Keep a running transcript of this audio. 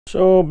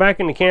So back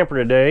in the camper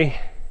today,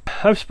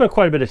 I've spent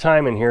quite a bit of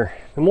time in here.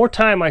 The more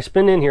time I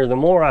spend in here, the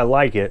more I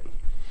like it.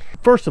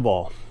 First of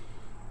all,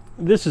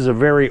 this is a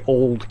very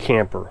old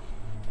camper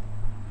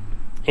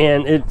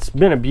and it's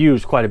been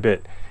abused quite a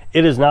bit.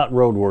 It is not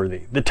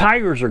roadworthy. The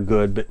tires are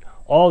good, but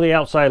all the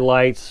outside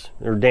lights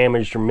are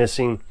damaged or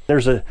missing.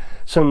 There's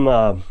some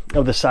of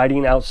the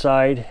siding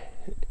outside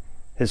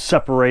is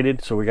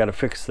separated, so we got to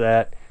fix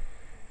that.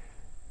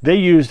 They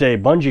used a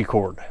bungee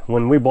cord.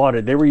 When we bought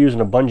it, they were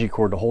using a bungee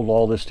cord to hold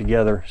all this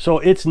together. So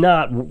it's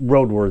not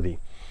roadworthy.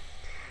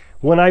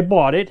 When I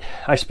bought it,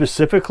 I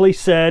specifically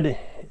said,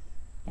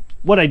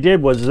 what I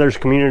did was, there's a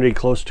community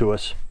close to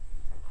us.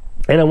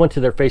 And I went to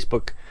their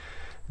Facebook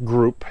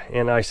group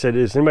and I said,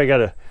 has anybody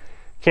got a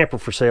camper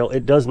for sale?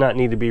 It does not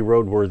need to be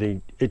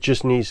roadworthy. It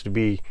just needs to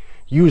be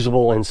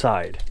usable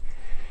inside.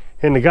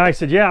 And the guy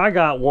said, yeah, I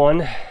got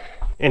one.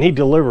 And he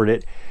delivered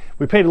it.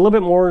 We paid a little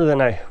bit more than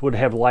I would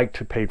have liked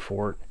to pay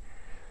for it,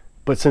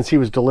 but since he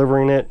was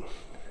delivering it,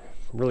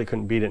 really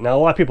couldn't beat it. Now, a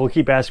lot of people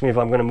keep asking me if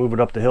I'm going to move it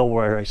up the hill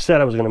where I said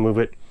I was going to move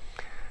it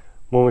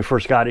when we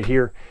first got it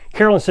here.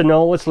 Carolyn said,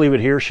 no, let's leave it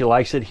here. She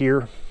likes it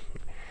here.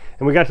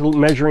 And we got to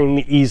measuring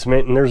the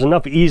easement, and there's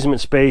enough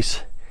easement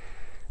space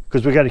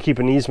because we got to keep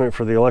an easement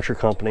for the electric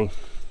company,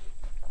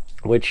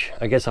 which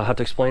I guess I'll have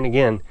to explain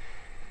again.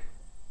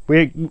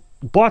 We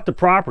bought the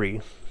property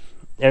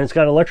and it's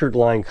got an electric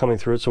line coming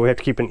through it, so we have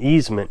to keep an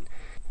easement,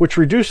 which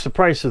reduced the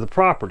price of the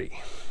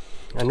property.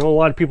 I know a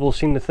lot of people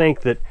seem to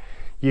think that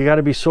you got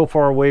to be so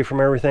far away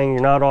from everything,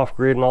 you're not off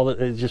grid and all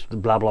that, it's just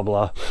blah blah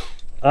blah.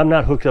 I'm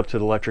not hooked up to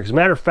the electric. As a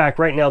matter of fact,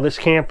 right now this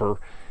camper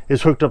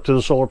is hooked up to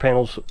the solar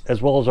panels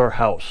as well as our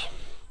house.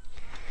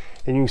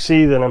 And you can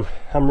see that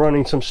I'm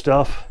running some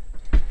stuff,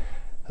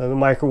 the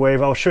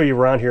microwave. I'll show you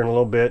around here in a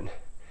little bit.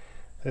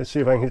 Let's see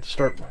if I can hit the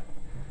start.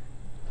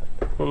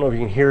 I don't know if you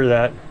can hear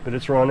that, but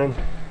it's running.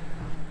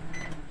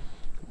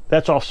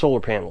 That's off solar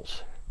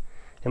panels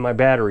and my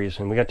batteries,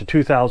 and we got the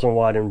 2,000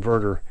 watt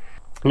inverter.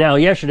 Now,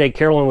 yesterday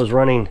Carolyn was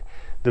running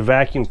the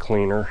vacuum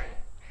cleaner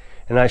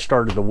and I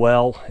started the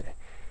well.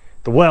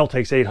 The well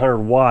takes 800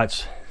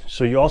 watts,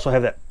 so you also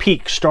have that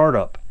peak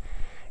startup,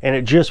 and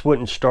it just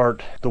wouldn't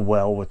start the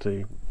well with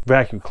the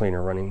vacuum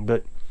cleaner running,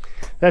 but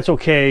that's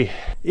okay.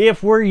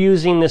 If we're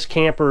using this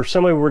camper, if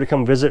somebody were to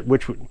come visit,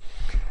 which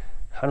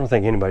I don't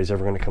think anybody's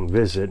ever going to come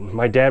visit.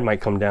 My dad might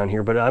come down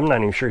here, but I'm not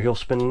even sure he'll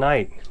spend the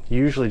night. He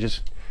usually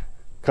just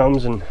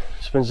comes and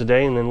spends the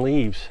day and then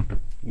leaves,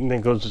 and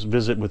then goes to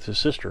visit with his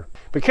sister.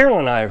 But Carolyn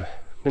and I have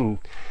been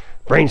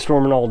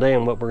brainstorming all day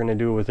on what we're going to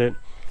do with it,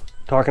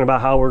 talking about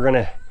how we're going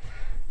to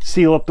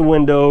seal up the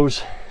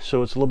windows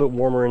so it's a little bit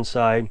warmer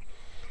inside.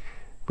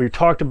 We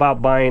talked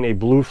about buying a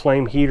blue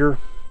flame heater,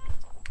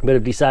 but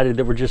have decided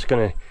that we're just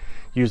going to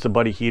use the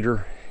buddy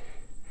heater.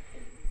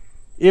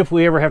 If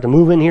we ever have to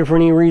move in here for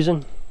any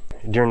reason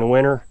during the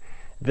winter,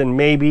 then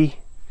maybe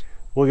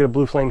we'll get a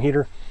blue flame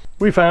heater.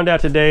 We found out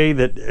today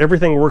that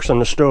everything works on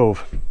the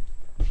stove.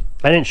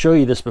 I didn't show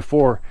you this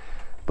before,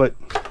 but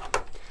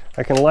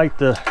I can light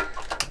the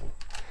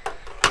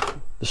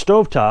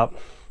stove top,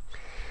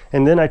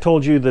 and then I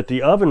told you that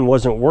the oven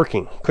wasn't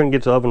working. Couldn't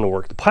get the oven to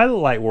work. The pilot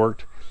light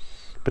worked,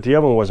 but the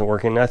oven wasn't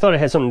working. And I thought it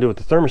had something to do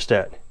with the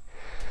thermostat.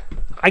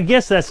 I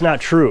guess that's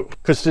not true,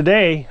 because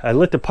today I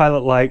lit the pilot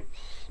light,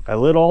 I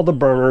lit all the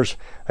burners,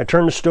 I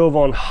turned the stove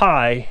on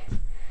high,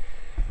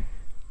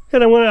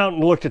 and I went out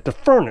and looked at the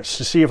furnace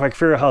to see if I could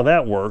figure out how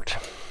that worked.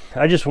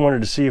 I just wanted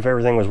to see if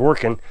everything was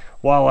working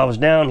while I was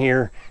down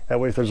here.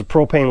 That way, if there's a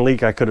propane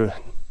leak, I could have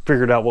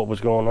figured out what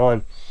was going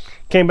on.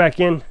 Came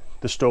back in,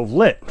 the stove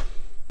lit.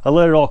 I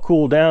let it all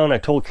cool down. I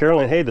told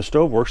Carolyn, hey, the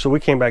stove works. So we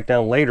came back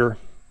down later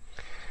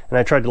and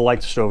I tried to light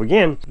the stove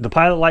again. The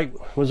pilot light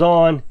was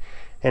on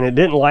and it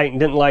didn't light and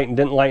didn't light and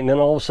didn't light. And then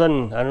all of a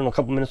sudden, I don't know, a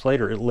couple minutes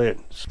later, it lit.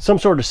 Some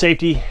sort of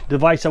safety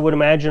device, I would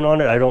imagine,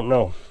 on it. I don't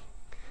know,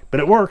 but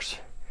it works.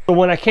 So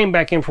when I came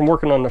back in from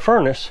working on the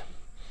furnace,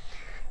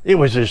 it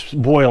was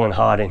just boiling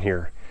hot in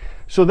here.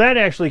 So that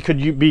actually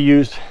could be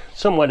used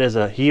somewhat as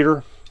a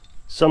heater,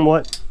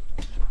 somewhat.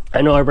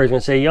 I know everybody's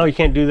gonna say, yo, you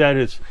can't do that,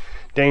 it's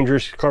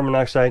dangerous, carbon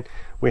monoxide.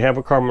 We have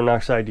a carbon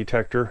monoxide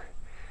detector,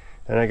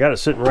 and I got it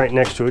sitting right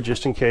next to it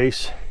just in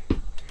case.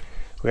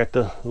 We got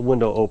the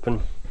window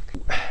open.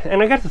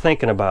 And I got to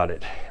thinking about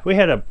it. We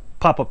had a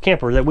pop-up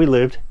camper that we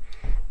lived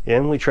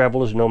in. We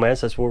traveled as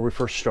nomads, that's where we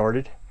first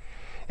started.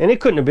 And it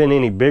couldn't have been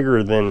any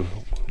bigger than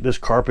this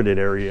carpeted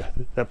area,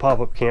 that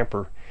pop-up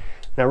camper.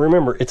 Now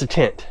remember, it's a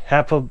tent.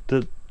 Half of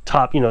the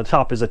top, the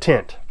top is a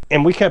tent.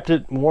 And we kept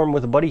it warm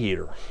with a buddy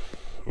heater.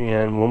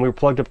 And when we were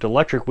plugged up to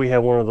electric, we had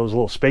one of those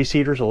little space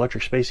heaters,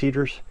 electric space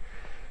heaters.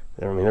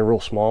 I mean, they're real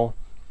small.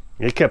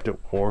 It kept it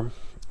warm.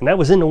 And that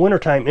was in the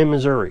wintertime in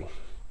Missouri.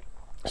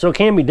 So it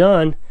can be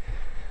done.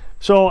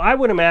 So I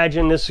would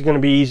imagine this is going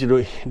to be easy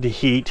to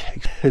heat.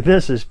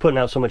 This is putting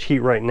out so much heat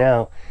right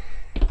now.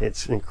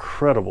 It's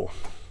incredible.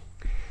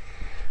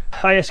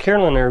 I asked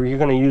Carolyn, are you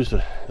going to use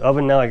the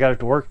oven now I got it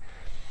to work?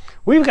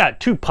 We've got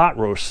 2 pot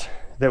roasts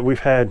that we've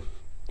had,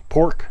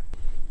 pork,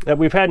 that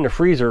we've had in the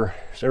freezer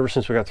ever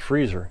since we got the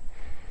freezer.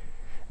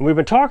 And we've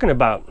been talking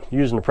about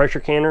using the pressure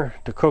canner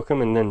to cook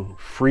them and then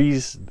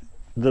freeze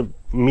the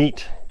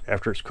meat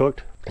after it's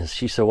cooked. And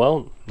she said,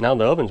 well, now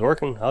the oven's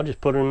working, I'll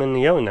just put them in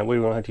the oven. That way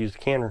we don't have to use the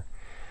canner.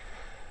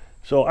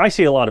 So I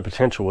see a lot of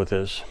potential with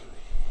this.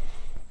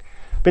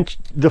 But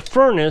the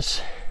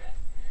furnace,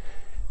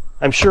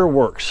 I'm sure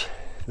works.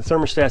 The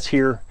thermostat's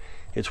here,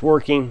 it's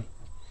working.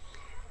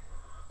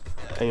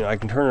 You know, I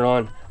can turn it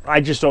on. I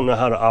just don't know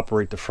how to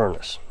operate the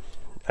furnace.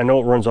 I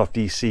know it runs off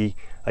DC.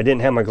 I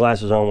didn't have my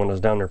glasses on when I was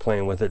down there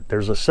playing with it.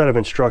 There's a set of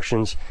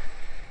instructions.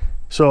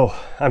 So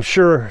I'm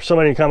sure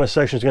somebody in the comment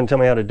section is going to tell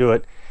me how to do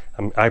it.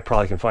 I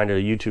probably can find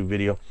a YouTube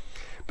video.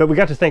 But we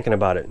got to thinking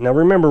about it. Now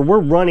remember, we're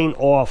running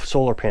off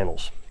solar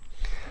panels.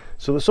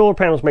 So the solar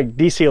panels make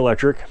DC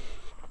electric,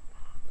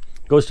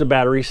 goes to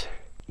batteries.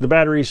 The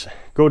batteries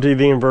go to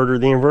the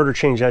inverter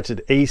changes that to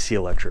the AC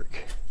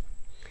electric.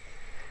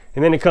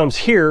 And then it comes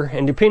here,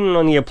 and depending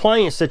on the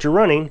appliance that you're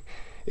running,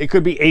 it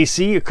could be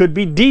AC, it could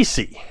be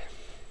DC.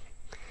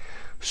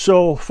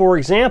 So for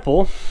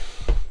example,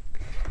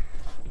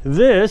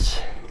 this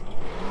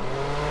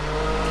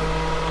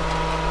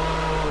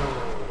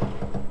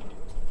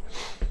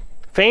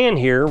fan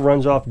here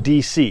runs off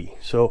DC.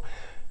 So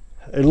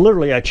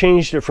literally I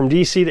changed it from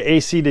DC to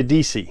AC to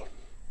DC.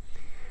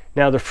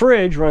 Now the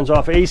fridge runs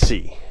off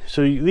AC.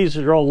 So these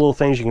are all little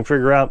things you can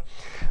figure out.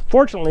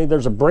 Fortunately,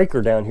 there's a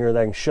breaker down here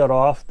that can shut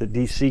off the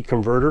DC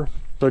converter.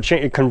 So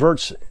it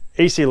converts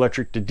AC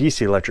electric to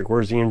DC electric,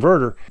 whereas the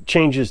inverter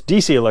changes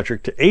DC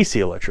electric to AC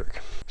electric.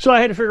 So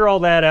I had to figure all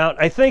that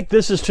out. I think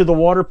this is to the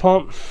water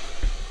pump.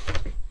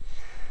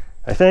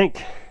 I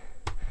think,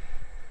 I'm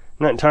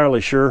not entirely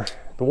sure.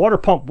 The water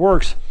pump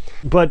works,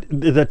 but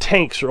the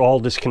tanks are all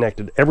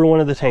disconnected. Every one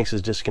of the tanks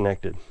is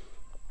disconnected.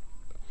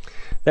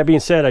 That being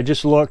said, I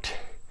just looked,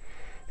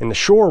 and the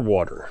shore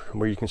water,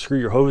 where you can screw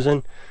your hose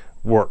in,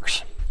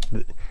 works.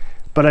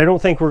 But I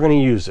don't think we're going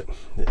to use it.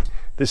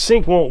 The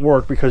sink won't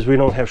work because we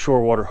don't have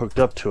shore water hooked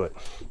up to it.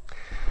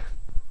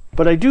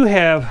 But I do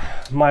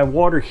have my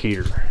water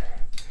heater.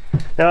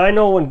 Now I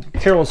know when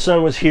Carolyn's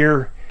son was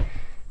here,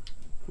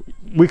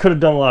 we could have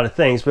done a lot of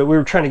things, but we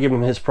were trying to give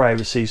him his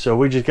privacy, so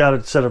we just got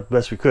it set up the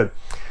best we could.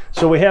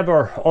 So we have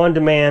our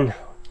on-demand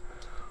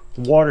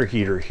water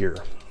heater here,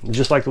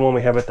 just like the one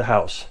we have at the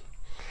house.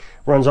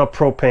 Runs off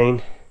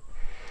propane.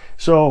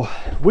 So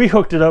we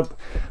hooked it up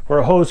where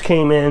a hose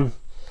came in.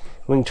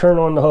 We can turn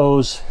on the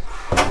hose.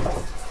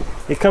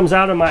 It comes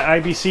out of my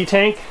IBC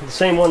tank, the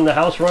same one the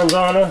house runs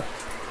on.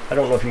 I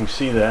don't know if you can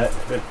see that,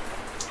 but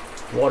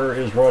water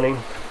is running.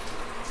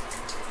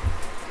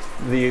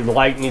 The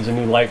light needs a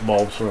new light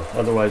bulb, so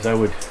otherwise I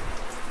would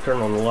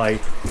turn on the light.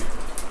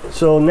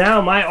 So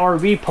now my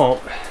RV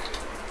pump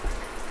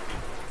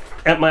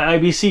at my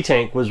IBC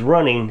tank was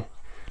running.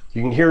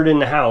 You can hear it in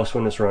the house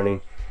when it's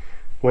running,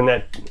 when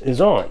that is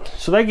on.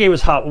 So that gave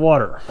us hot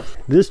water.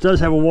 This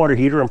does have a water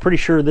heater. I'm pretty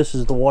sure this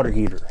is the water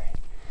heater.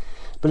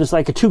 But it's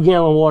like a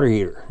 2-gallon water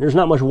heater. There's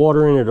not much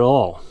water in it at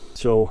all.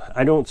 So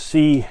I don't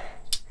see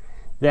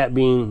that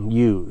being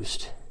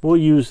used. We'll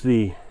use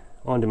the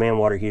on-demand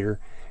water heater.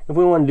 If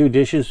we want to do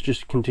dishes,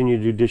 just continue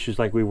to do dishes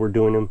like we were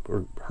doing them,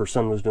 or her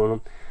son was doing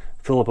them.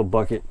 Fill up a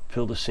bucket,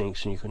 fill the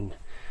sinks, and you can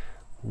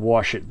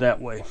wash it that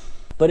way.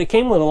 But it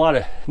came with a lot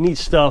of neat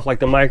stuff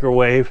like the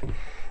microwave,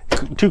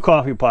 2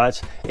 coffee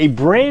pots, a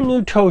brand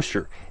new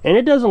toaster. And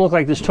it doesn't look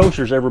like this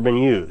toaster's ever been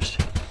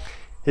used.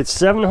 It's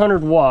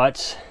 700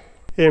 watts.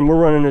 And we're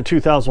running a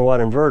 2,000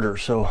 watt inverter,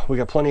 so we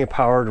got plenty of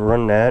power to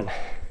run that.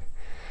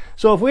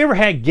 So if we ever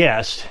had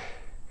guests,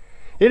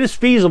 it is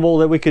feasible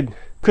that we could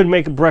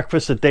make a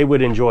breakfast that they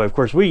would enjoy. Of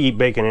course, we eat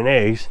bacon and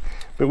eggs,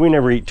 but we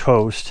never eat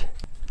toast.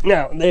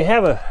 Now, they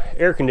have an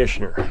air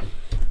conditioner,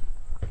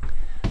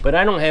 but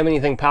I don't have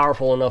anything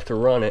powerful enough to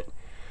run it.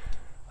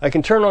 I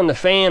can turn on the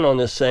fan on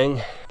this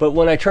thing, but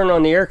when I turn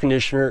on the air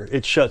conditioner,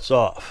 it shuts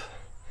off.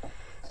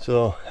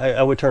 So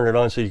I would turn it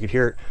on so you could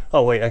hear it.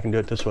 Oh wait, I can do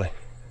it this way.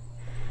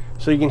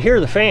 So you can hear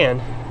the fan,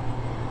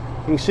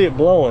 you can see it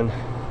blowing.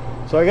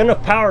 So I got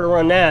enough power to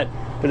run that,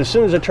 but as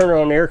soon as I turn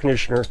on the air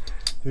conditioner,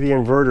 the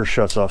inverter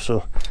shuts off.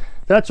 So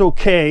that's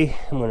okay.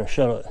 I'm gonna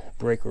shut a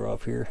breaker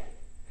off here,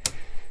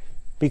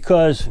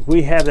 because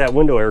we have that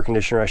window air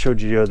conditioner I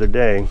showed you the other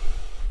day.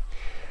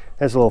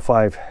 That's a little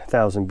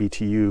 5,000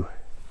 BTU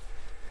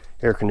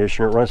air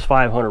conditioner. It runs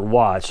 500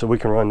 watts, so we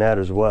can run that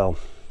as well.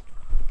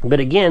 But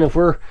again, if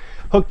we're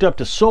hooked up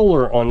to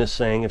solar on this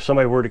thing, if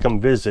somebody were to come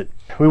visit,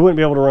 we wouldn't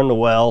be able to run the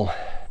well.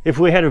 If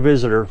we had a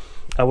visitor,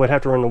 I would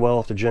have to run the well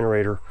off the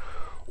generator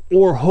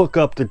or hook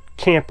up the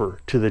camper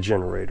to the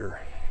generator.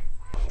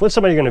 What's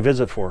somebody going to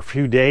visit for? A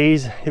few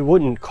days? It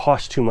wouldn't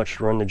cost too much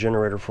to run the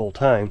generator full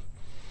time.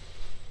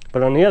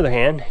 But on the other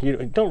hand, you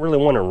don't really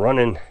want to run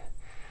in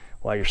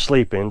while you're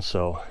sleeping.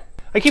 So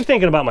I keep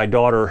thinking about my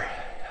daughter.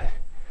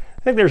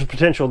 I think there's a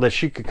potential that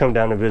she could come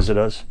down and visit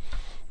us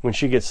when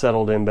she gets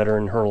settled in better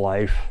in her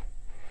life.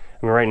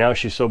 I mean, right now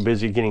she's so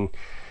busy getting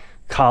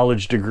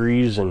college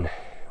degrees and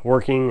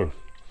working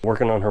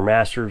on her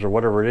master's or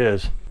whatever it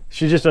is.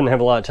 She just doesn't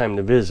have a lot of time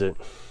to visit.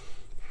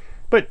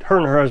 But her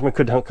and her husband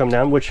could come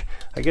down, which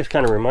I guess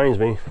kind of reminds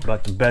me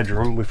about the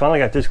bedroom. We finally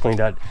got this cleaned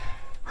out.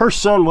 Her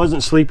son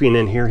wasn't sleeping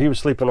in here. He was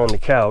sleeping on the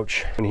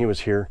couch when he was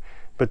here.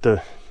 But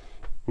the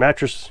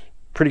mattress,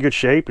 pretty good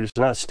shape. It's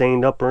not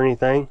stained up or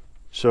anything.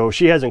 So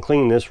she hasn't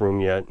cleaned this room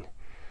yet.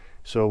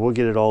 So we'll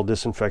get it all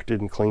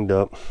disinfected and cleaned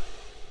up.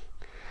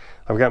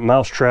 I've got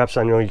mouse traps.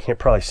 I know you can't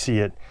probably see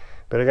it,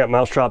 but I got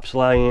mouse traps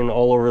lying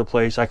all over the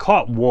place. I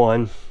caught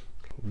one,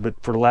 but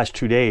for the last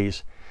 2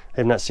 days,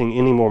 I have not seen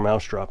any more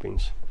mouse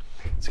droppings.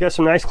 It's got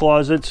some nice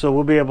closets, so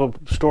we'll be able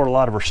to store a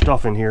lot of our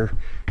stuff in here.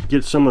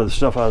 Get some of the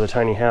stuff out of the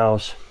tiny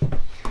house.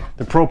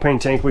 The propane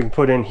tank we can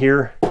put in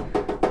here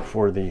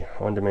for the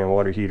on-demand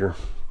water heater.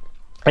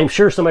 I'm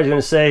sure somebody's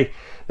going to say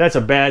that's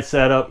a bad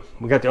setup.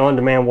 We got the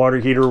on-demand water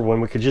heater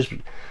when we could just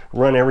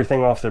run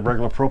everything off the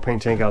regular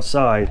propane tank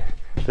outside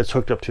that's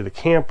hooked up to the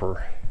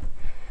camper.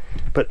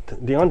 But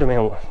the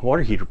on-demand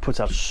water heater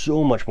puts out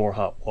so much more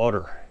hot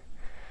water.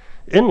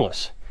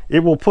 Endless.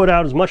 It will put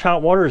out as much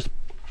hot water as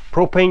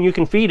propane you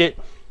can feed it.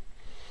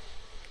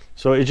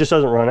 So it just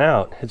doesn't run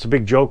out. It's a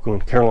big joke when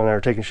Carolyn and I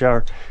are taking a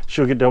shower.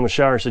 She'll get done with the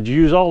shower and say, "Did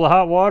you use all the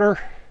hot water?"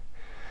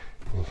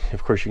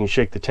 Of course you can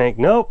shake the tank.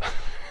 Nope.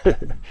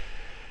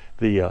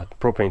 The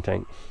propane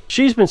tank.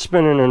 She's been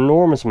spending an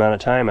enormous amount of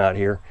time out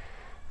here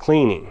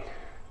cleaning.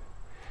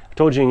 I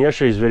told you in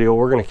yesterday's video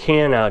we're going to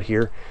can out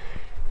here,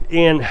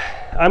 and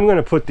I'm going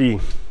to put the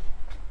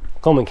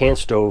Coleman can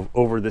stove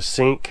over the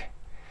sink,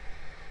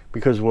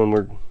 because when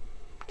we're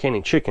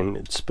canning chicken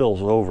it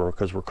spills over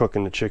because we're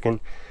cooking the chicken.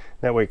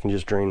 That way it can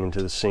just drain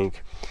into the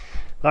sink.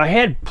 I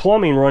had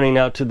plumbing running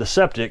out to the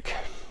septic,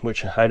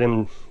 which I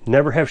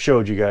never have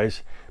showed you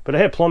guys, but I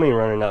had plumbing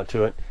running out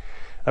to it.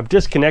 I've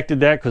disconnected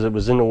that because it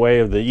was in the way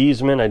of the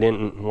easement. I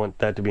didn't want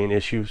that to be an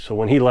issue, so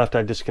when he left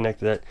I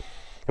disconnected that.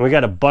 And we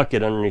got a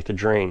bucket underneath the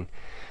drain.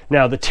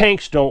 Now the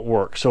tanks don't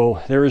work,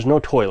 so there is no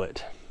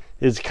toilet.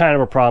 It's kind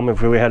of a problem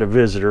if we had a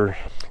visitor.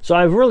 So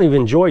I've really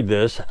enjoyed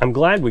this. I'm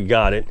glad we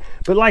got it,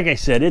 but like I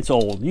said, it's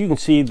old. You can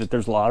see that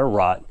there's a lot of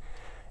rot,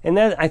 and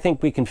that I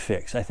think we can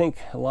fix. I think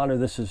a lot of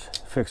this is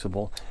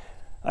fixable.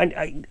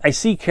 I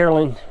see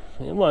Carolyn,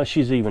 well,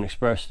 she's even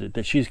expressed it,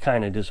 that she's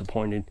kind of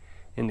disappointed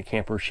in the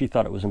camper. She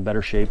thought it was in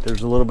better shape.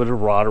 There's a little bit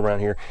of rot around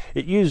here.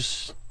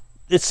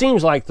 It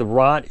seems like the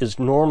rot is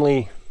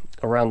normally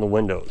around the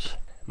windows.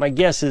 My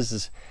guess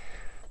is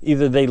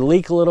either they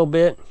leak a little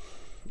bit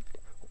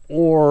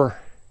or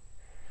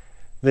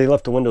they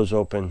left the windows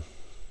open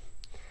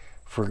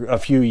for a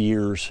few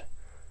years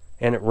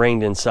and it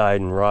rained inside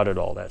and rotted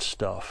all that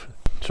stuff.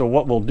 So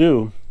what we'll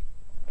do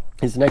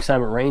is the next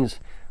time it rains,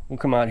 we'll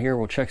come out here,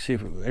 we'll check, see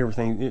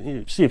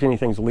if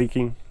anything's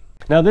leaking.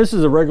 Now this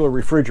is a regular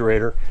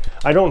refrigerator.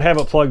 I don't have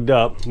it plugged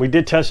up. We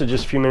did test it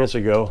just a few minutes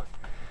ago,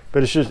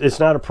 but it's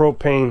not a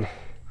propane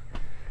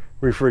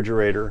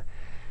refrigerator.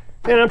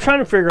 And I'm trying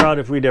to figure out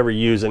if we'd ever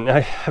use it. And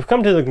I've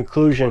come to the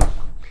conclusion,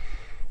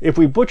 if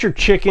we butcher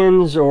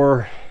chickens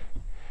or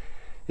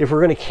if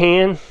we're going to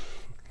can,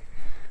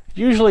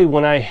 usually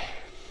what I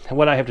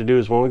have to do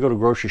is when we go to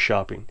grocery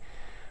shopping,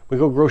 we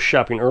go grocery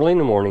shopping early in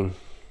the morning,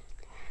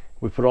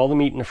 we put all the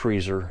meat in the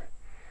freezer,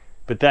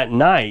 but that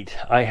night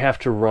I have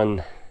to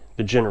run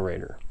the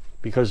generator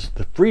because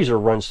the freezer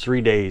runs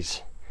 3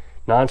 days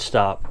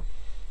non-stop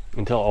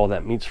until all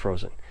that meat's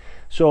frozen.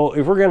 So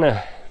if we're going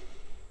to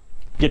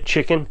get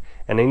chicken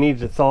and they need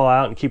to thaw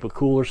out and keep it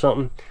cool or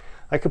something,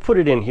 I could put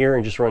it in here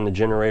and just run the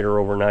generator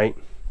overnight.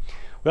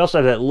 We also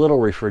have that little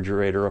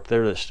refrigerator up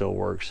there that still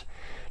works.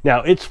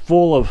 Now it's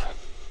full of,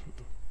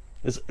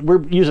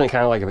 we're using it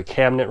kind of like a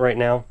cabinet right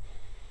now,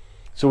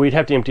 so we'd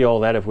have to empty all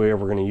that if we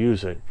ever going to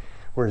use it.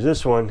 Whereas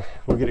this one,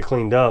 we'll get it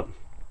cleaned up.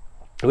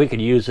 We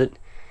could use it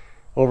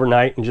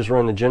overnight and just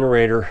run the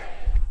generator.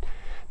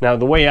 Now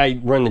the way I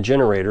run the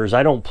generator is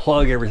I don't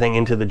plug everything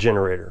into the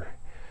generator.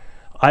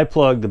 I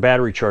plug the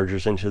battery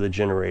chargers into the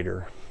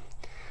generator.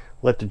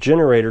 Let the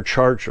generator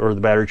charge, or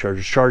the battery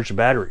chargers charge the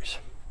batteries.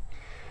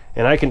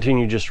 And I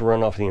continue just to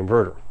run off the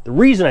inverter. The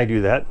reason I do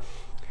that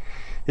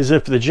is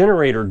if the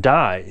generator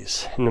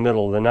dies in the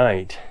middle of the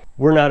night,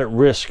 we're not at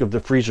risk of the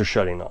freezer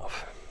shutting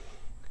off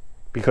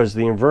because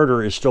the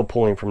inverter is still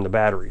pulling from the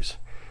batteries.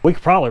 We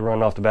could probably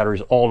run off the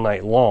batteries all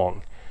night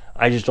long.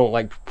 I just don't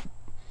like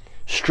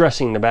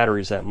stressing the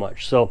batteries that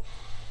much. So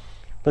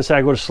let's say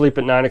I go to sleep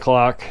at 9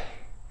 o'clock,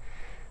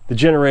 the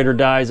generator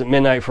dies at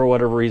midnight for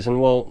whatever reason.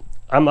 Well,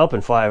 I'm up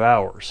in 5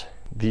 hours.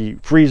 The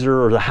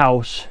freezer or the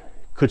house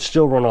could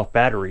still run off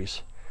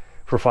batteries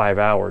for 5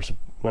 hours.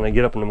 When I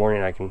get up in the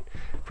morning, I can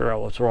figure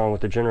out what's wrong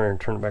with the generator and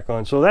turn it back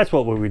on. So that's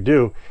what we would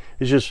do,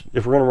 is just,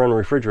 if we're gonna run a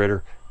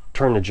refrigerator,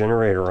 turn the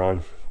generator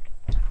on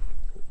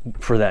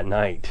for that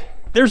night.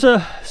 There's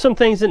some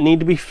things that need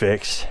to be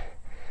fixed,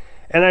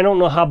 and I don't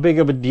know how big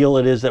of a deal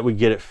it is that we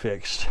get it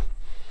fixed.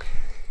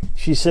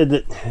 She said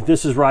that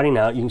this is rotting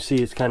out. You can see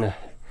it's kind of,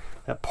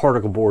 that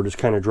particle board is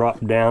kind of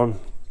dropped down.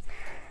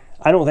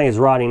 I don't think it's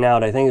rotting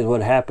out. I think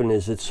what happened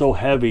is it's so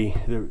heavy,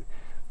 it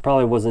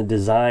probably wasn't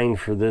designed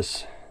for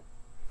this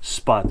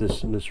spot,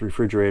 this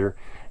refrigerator,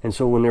 and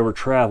so when they were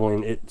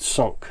traveling, it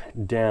sunk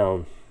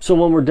down. So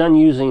when we're done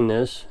using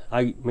this,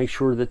 I make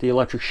sure that the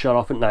electric's shut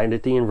off at night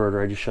at the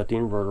inverter. I just shut the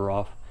inverter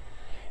off.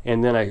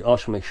 And then I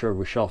also make sure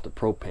we shut off the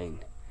propane.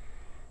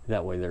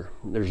 That way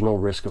there's no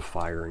risk of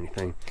fire or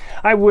anything.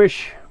 I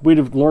wish we'd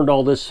have learned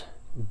all this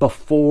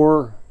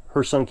before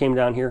her son came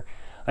down here.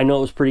 I know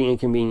it was pretty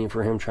inconvenient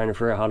for him trying to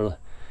figure out how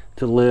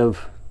to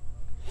live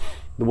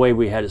the way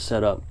we had it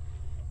set up.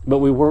 But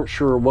we weren't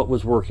sure what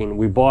was working.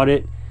 We bought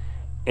it,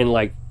 and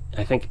like,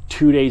 I think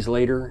 2 days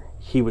later,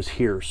 he was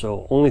here.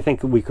 So only thing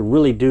that we could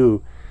really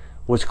do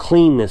was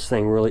clean this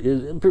thing really.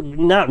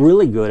 Not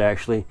really good,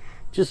 actually.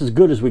 Just as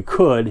good as we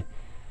could,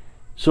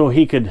 so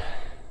he could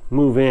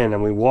move in.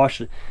 And we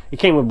washed it. It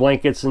came with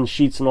blankets and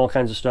sheets and all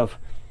kinds of stuff.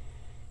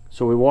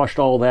 So we washed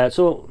all that.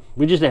 So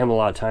we just didn't have a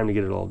lot of time to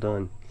get it all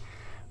done.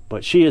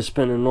 But she has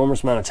spent an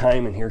enormous amount of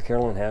time in here,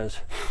 Carolyn has.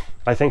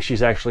 I think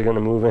she's actually going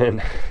to move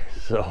in.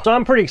 So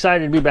I'm pretty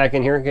excited to be back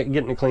in here,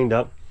 getting it cleaned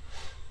up.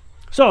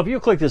 So if you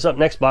click this up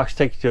next box,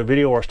 take you to a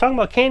video where I was talking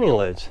about canning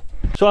lids.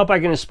 So I hope I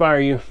can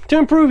inspire you to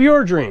improve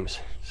your dreams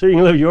so you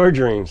can live your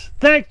dreams.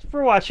 Thanks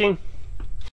for watching.